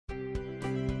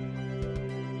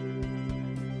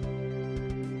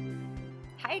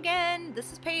Hi again,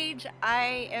 this is Paige.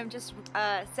 I am just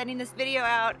sending this video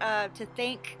out to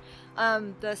thank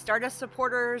the Stardust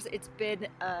supporters. It's been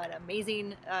an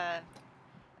amazing,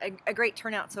 a great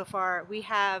turnout so far. We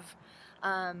have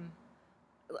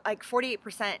like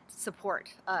 48%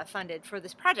 support funded for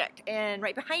this project, and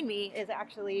right behind me is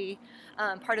actually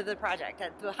part of the project.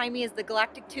 Behind me is the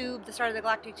galactic tube, the start of the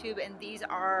galactic tube, and these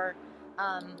are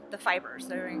the fibers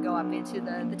that are going to go up into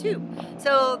the tube.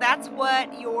 So that's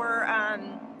what your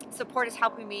support is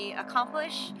helping me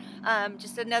accomplish.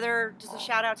 Just a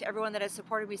shout out to everyone that has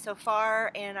supported me so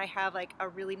far, and I have like a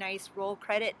really nice roll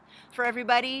credit for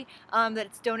everybody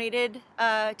that's donated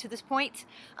to this point.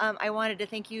 I wanted to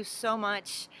thank you so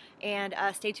much, and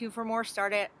stay tuned for more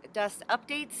Stardust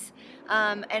updates.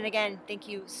 And again, thank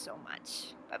you so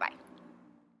much. Bye bye.